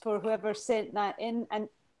thanks for whoever sent that in. And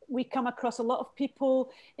we come across a lot of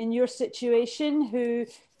people in your situation who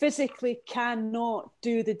physically cannot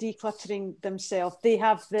do the decluttering themselves. They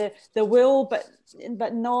have the will,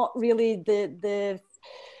 but not really the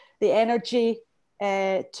energy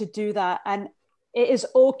to do that. And it is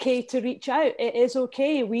okay to reach out. It is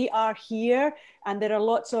okay. We are here, and there are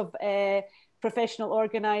lots of professional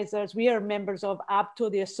organisers. We are members of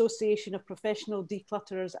ABTO, the Association of Professional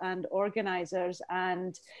Declutterers and Organisers,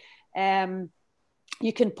 and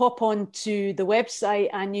you can pop onto the website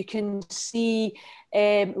and you can see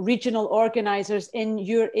regional organisers in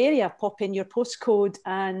your area. Pop in your postcode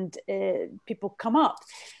and people come up.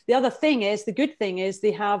 The other thing is, the good thing is,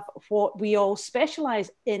 they have what we all specialise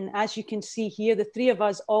in. As you can see here, the three of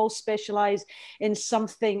us all specialise in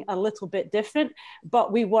something a little bit different,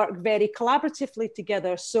 but we work very collaboratively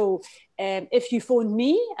together. So if you phoned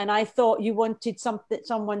me and I thought you wanted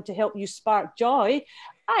someone to help you spark joy,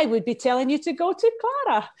 I would be telling you to go to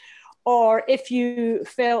Clara. Or if you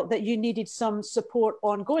felt that you needed some support,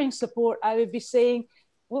 ongoing support, I would be saying,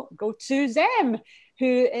 well, go to Zem,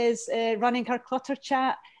 who is running her Clutter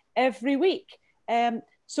chat every week.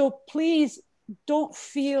 So please don't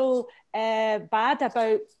feel bad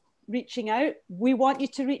about reaching out. We want you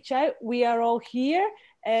to reach out. We are all here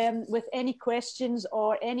with any questions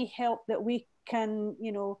or any help that we can,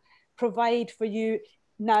 you know, provide for you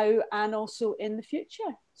now and also in the future.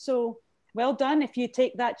 So well done if you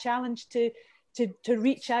take that challenge to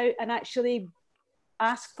reach out and actually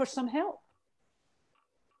ask for some help.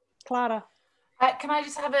 Clara. Can I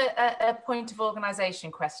just have a point of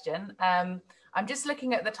organisation question? I'm just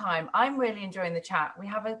looking at the time. I'm really enjoying the chat. We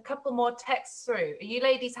have a couple more texts through. Are you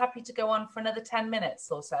ladies happy to go on for another 10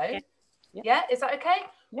 minutes or so? Yeah, is that okay?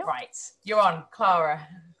 Yeah. Right, you're on, Clara.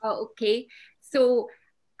 Oh, okay. So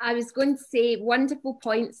I was going to say, wonderful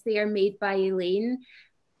points there made by Elaine.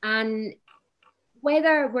 And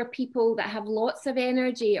whether we're people that have lots of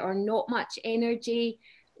energy or not much energy,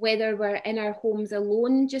 whether we're in our homes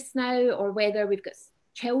alone just now, or whether we've got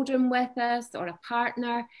children with us or a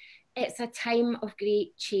partner, it's a time of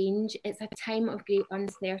great change. It's a time of great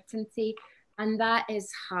uncertainty. And that is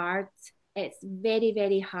hard. It's very,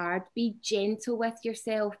 very hard. Be gentle with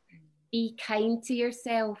yourself. Be kind to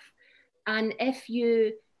yourself. And if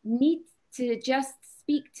you need to just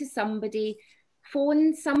speak to somebody,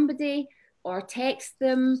 phone somebody or text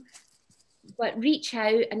them, but reach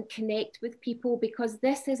out and connect with people, because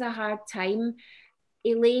this is a hard time.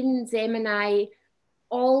 Elaine, Zem and I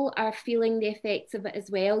all are feeling the effects of it as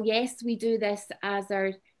well. Yes, we do this as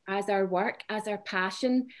our work, as our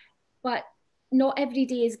passion, but not every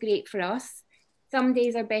day is great for us. Some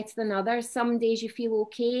days are better than others. Some days you feel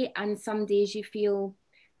okay and some days you feel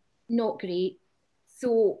not great.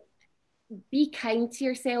 So be kind to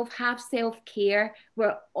yourself, have self-care.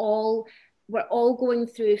 We're all going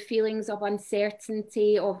through feelings of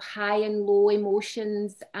uncertainty, of high and low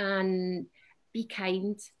emotions, and be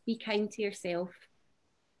kind to yourself.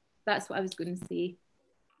 That's what I was going to say.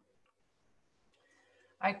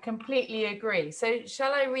 I completely agree. So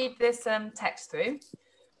shall I read this text through?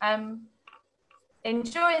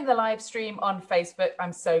 Enjoying the live stream on Facebook.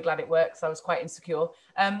 I'm so glad it works. I was quite insecure.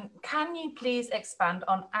 Can you please expand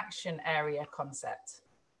on action area concept?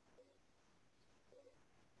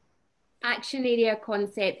 Action area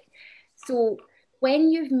concept. So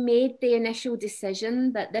when you've made the initial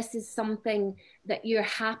decision that this is something that you're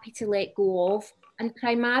happy to let go of, and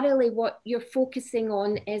primarily what you're focusing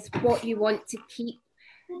on is what you want to keep.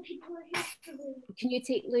 Can you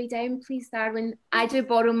take Louis down, please, Darwin? I do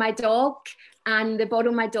borrow my dog, and the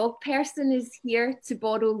borrow my dog person is here to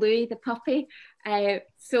borrow Louis, the puppy.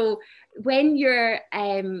 So when you're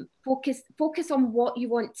focus on what you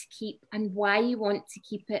want to keep and why you want to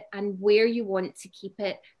keep it and where you want to keep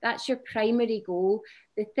it. That's your primary goal.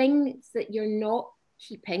 The things that you're not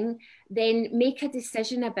keeping, then make a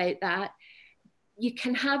decision about that. You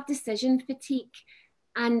can have decision fatigue.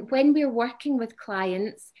 And when we're working with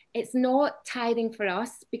clients, it's not tiring for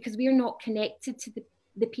us because we're not connected to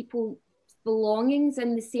the people's belongings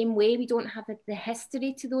in the same way. We don't have the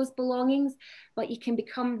history to those belongings, but you can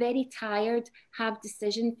become very tired, have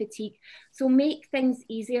decision fatigue. So make things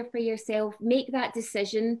easier for yourself. Make that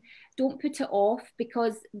decision. Don't put it off,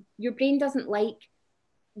 because your brain doesn't like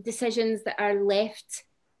decisions that are left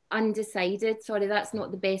undecided. Sorry, that's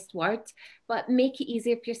not the best word, but make it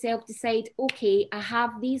easier for yourself. Decide, okay, I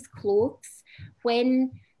have these clothes.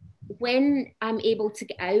 When I'm able to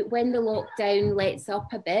get out, when the lockdown lets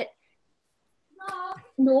up a bit.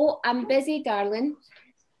 No, I'm busy, darling.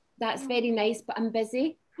 That's very nice, but I'm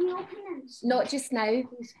busy. Not just now.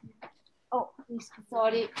 Oh,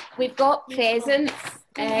 sorry. We've got presents.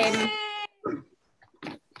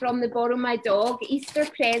 From the Borrow My Dog, Easter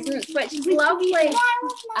presents, which is lovely,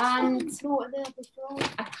 and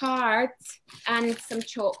a card and some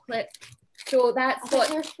chocolate. So that's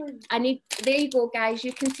what I need. There you go, guys.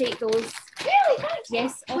 You can take those. Really?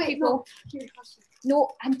 Yes. Off you go. No,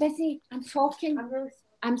 I'm busy. I'm talking.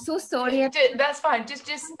 I'm so sorry. That's fine. Just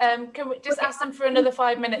can we just ask them for another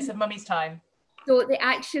 5 minutes of Mummy's time? So the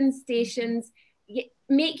action stations.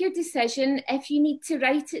 Make your decision. If you need to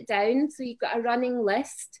write it down, so you've got a running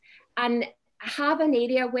list, and have an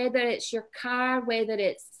area, whether it's your car, whether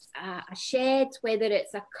it's a shed, whether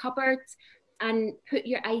it's a cupboard, and put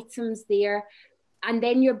your items there, and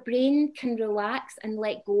then your brain can relax and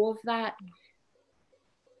let go of that.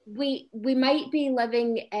 We might be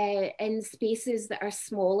living in spaces that are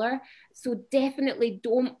smaller, so definitely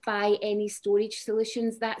don't buy any storage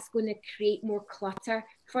solutions. That's going to create more clutter.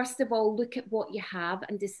 First of all, look at what you have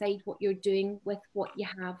and decide what you're doing with what you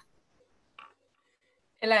have.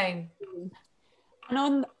 Elaine.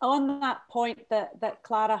 And on that point that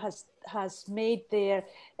Clara has made there,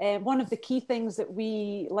 one of the key things that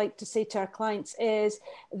we like to say to our clients is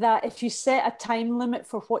that if you set a time limit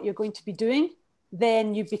for what you're going to be doing,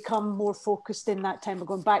 then you become more focused in that time. We're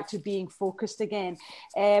going back to being focused again.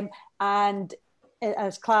 And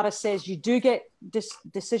as Clara says, you do get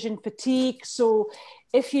decision fatigue. So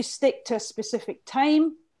if you stick to a specific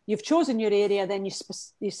time, you've chosen your area, then you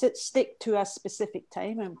stick to a specific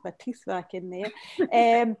time, and my teeth back in there,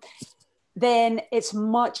 then it's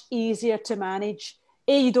much easier to manage.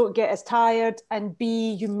 A, you don't get as tired, and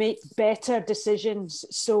B, you make better decisions.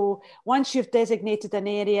 So once you've designated an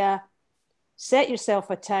area, set yourself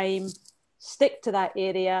a time, stick to that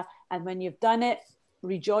area, and when you've done it,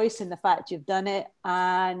 rejoice in the fact you've done it,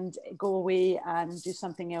 and go away and do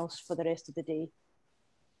something else for the rest of the day.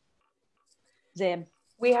 Zem.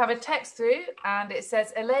 We have a text through, and it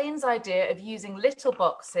says, Elaine's idea of using little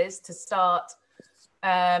boxes to sort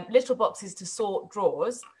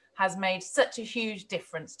drawers has made such a huge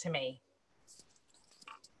difference to me.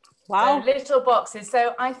 Wow. So little boxes.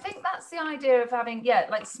 So I think that's the idea of having,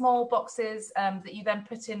 like small boxes that you then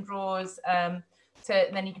put in drawers, and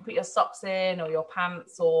then you can put your socks in, or your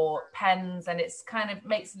pants, or pens, and it's kind of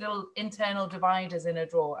makes little internal dividers in a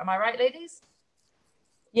drawer. Am I right, ladies?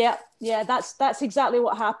 Yeah, that's exactly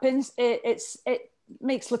what happens. It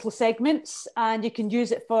makes little segments, and you can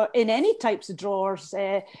use it in any types of drawers.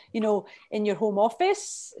 In your home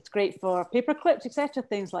office, it's great for paper clips, etc.,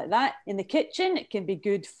 things like that. In the kitchen, it can be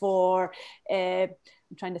good for. I'm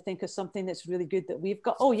trying to think of something that's really good that we've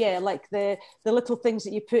got. Oh yeah, like the little things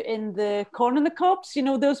that you put in the corn on the cobs.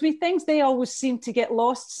 Those wee things. They always seem to get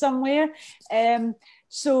lost somewhere.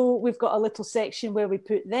 So we've got a little section where we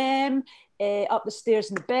put them. Up the stairs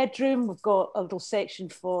in the bedroom, we've got a little section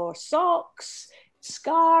for socks,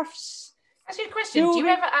 scarves. That's a good question. Do you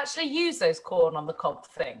ever actually use those corn on the cob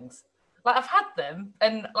things? Like, I've had them,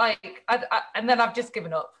 and and then I've just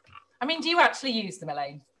given up. I mean, do you actually use them,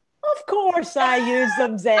 Elaine? Of course I use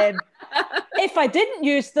them, Zen. If I didn't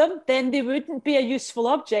use them, then they wouldn't be a useful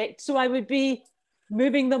object, so I would be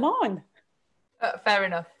moving them on. Fair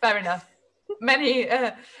enough, fair enough.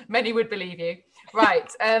 Many would believe you.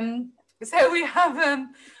 Right, so we have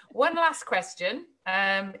one last question,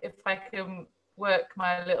 if I can work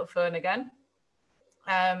my little phone again,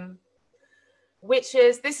 which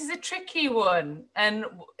is, this is a tricky one, and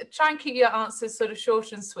try and keep your answers sort of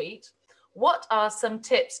short and sweet. What are some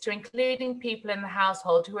tips to including people in the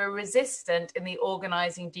household who are resistant in the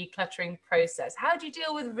organising decluttering process? How do you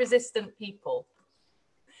deal with resistant people?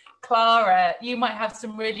 Clara, you might have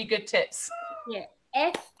some really good tips. Yeah,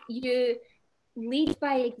 if you lead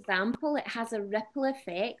by example, it has a ripple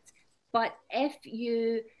effect. But if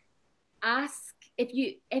you ask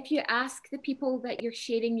the people that you're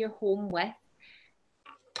sharing your home with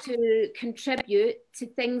to contribute to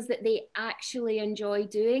things that they actually enjoy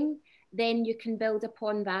doing, then you can build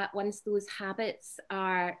upon that once those habits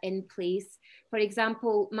are in place. For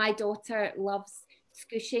example, my daughter loves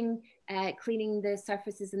scooshing, cleaning the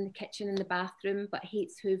surfaces in the kitchen and the bathroom, but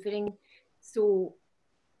hates hoovering. So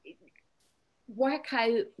work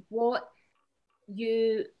out what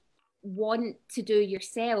you want to do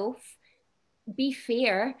yourself. Be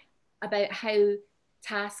fair about how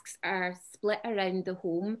tasks are split around the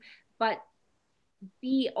home, but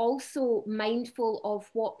be also mindful of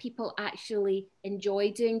what people actually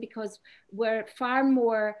enjoy doing, because we're far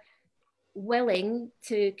more willing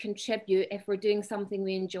to contribute if we're doing something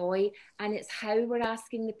we enjoy, and it's how we're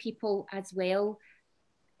asking the people as well.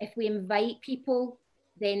 If we invite people,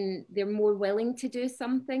 then they're more willing to do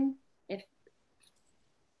something. If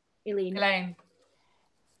Elaine.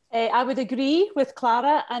 I would agree with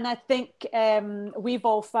Clara, and I think we've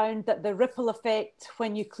all found that the ripple effect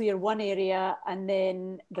when you clear one area and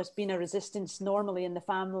then there's been a resistance normally in the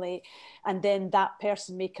family, and then that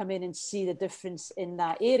person may come in and see the difference in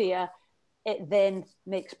that area, it then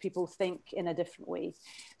makes people think in a different way.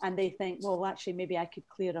 And they think, well, actually, maybe I could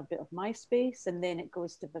clear a bit of my space, and then it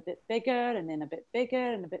goes to a bit bigger and then a bit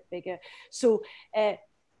bigger and a bit bigger. So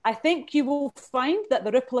I think you will find that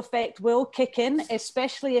the ripple effect will kick in,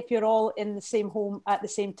 especially if you're all in the same home at the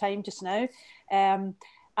same time just now.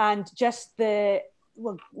 And just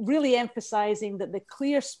really emphasizing that the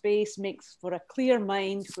clear space makes for a clear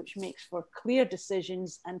mind, which makes for clear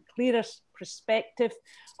decisions and clearer perspective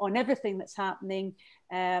on everything that's happening,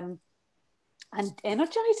 and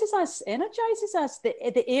energizes us.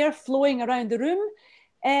 The air flowing around the room,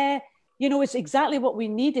 it's exactly what we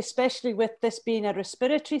need, especially with this being a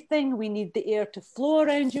respiratory thing. We need the air to flow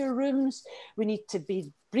around your rooms. We need to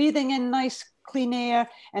be breathing in nice, clean air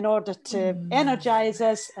in order to energize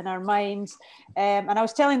us and our minds. And I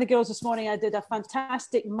was telling the girls this morning, I did a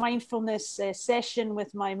fantastic mindfulness session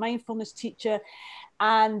with my mindfulness teacher,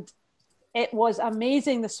 and it was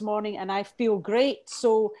amazing this morning, and I feel great.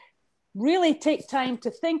 So really take time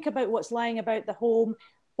to think about what's lying about the home,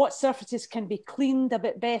 what surfaces can be cleaned a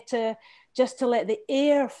bit better, just to let the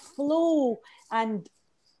air flow and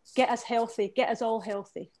get us healthy, get us all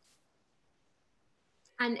healthy.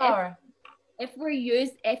 And if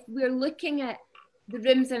we're looking at the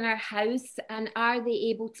rooms in our house, and are they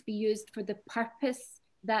able to be used for the purpose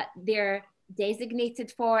that they're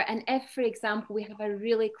designated for? And if, for example, we have a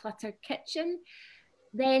really cluttered kitchen,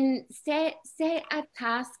 then set a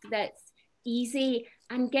task that's easy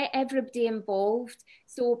and get everybody involved.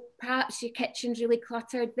 So perhaps your kitchen's really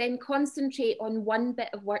cluttered, then concentrate on one bit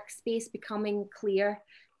of workspace becoming clear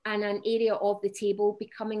and an area of the table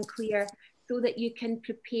becoming clear, so that you can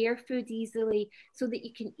prepare food easily, so that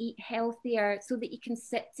you can eat healthier, so that you can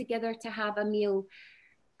sit together to have a meal.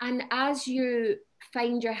 And as you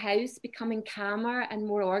find your house becoming calmer and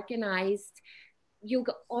more organized, you'll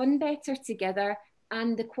get on better together,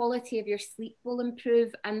 and the quality of your sleep will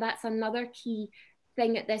improve. And that's another key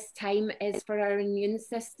thing at this time, is for our immune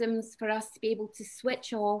systems, for us to be able to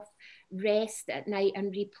switch off, rest at night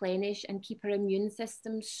and replenish, and keep our immune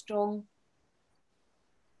systems strong.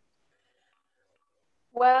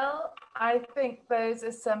 Well, I think those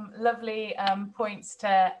are some lovely points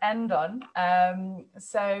to end on.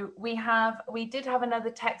 So we did have another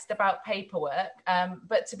text about paperwork,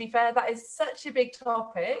 but to be fair, that is such a big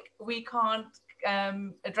topic. We can't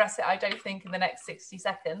address it, I don't think, in the next 60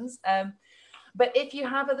 seconds. But if you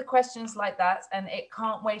have other questions like that and it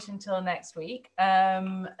can't wait until next week,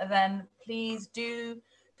 then please do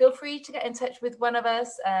feel free to get in touch with one of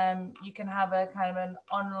us. You can have a kind of an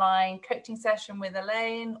online coaching session with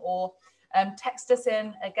Elaine, or text us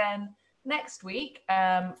in again next week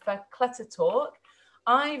for Clutter Talk.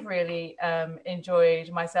 I've really enjoyed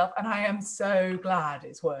myself, and I am so glad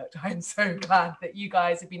it's worked. I'm so glad that you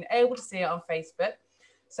guys have been able to see it on Facebook.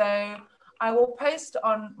 So I will post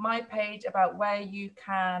on my page about where you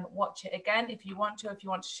can watch it again if you want to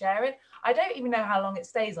share it. I don't even know how long it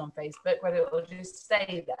stays on Facebook, whether it will just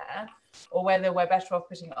stay there or whether we're better off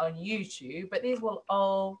putting it on YouTube, but these will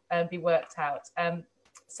all be worked out.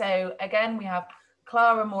 So again, we have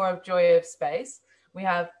Clara Moore of Joy of Space. We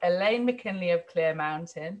have Elaine McKinlay of Clear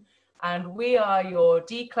Mountain, and we are your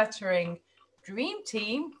decluttering dream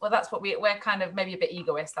team. Well, that's what we're kind of maybe a bit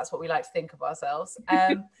egoist. That's what we like to think of ourselves.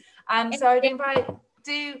 And so I'd invite,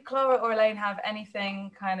 do Clara or Elaine have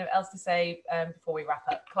anything kind of else to say before we wrap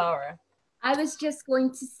up? Clara. I was just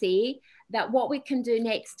going to say that what we can do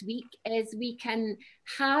next week is we can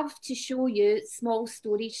have to show you small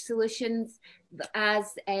storage solutions,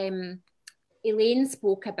 as Elaine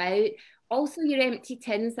spoke about. Also, your empty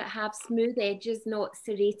tins that have smooth edges, not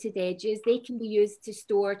serrated edges, they can be used to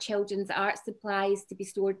store children's art supplies, to be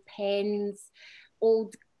stored pens.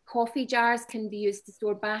 Old coffee jars can be used to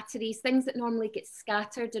store batteries, things that normally get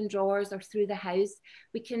scattered in drawers or through the house.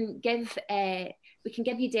 We can give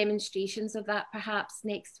you demonstrations of that perhaps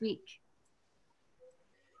next week.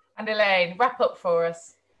 And Elaine, wrap up for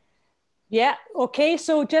us. Yeah, okay,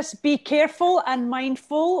 so just be careful and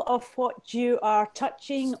mindful of what you are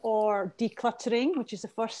touching or decluttering, which is the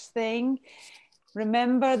first thing.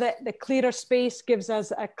 Remember that the clearer space gives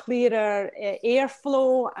us a clearer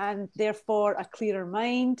airflow and therefore a clearer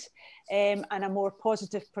mind and a more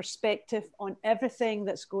positive perspective on everything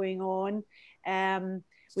that's going on.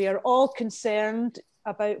 We are all concerned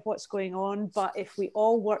about what's going on, but if we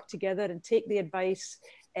all work together and take the advice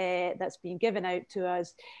that's being given out to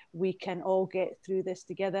us, we can all get through this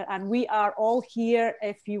together. And we are all here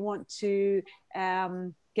if you want to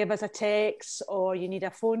give us a text or you need a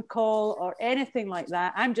phone call or anything like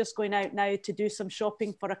that. I'm just going out now to do some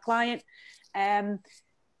shopping for a client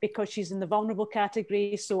because she's in the vulnerable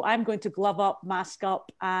category. So I'm going to glove up, mask up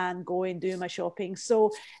and go and do my shopping. So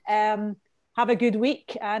have a good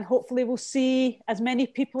week and hopefully we'll see as many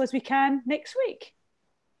people as we can next week.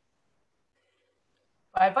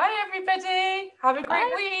 Bye-bye, everybody. Have a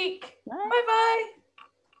great week. Bye-bye.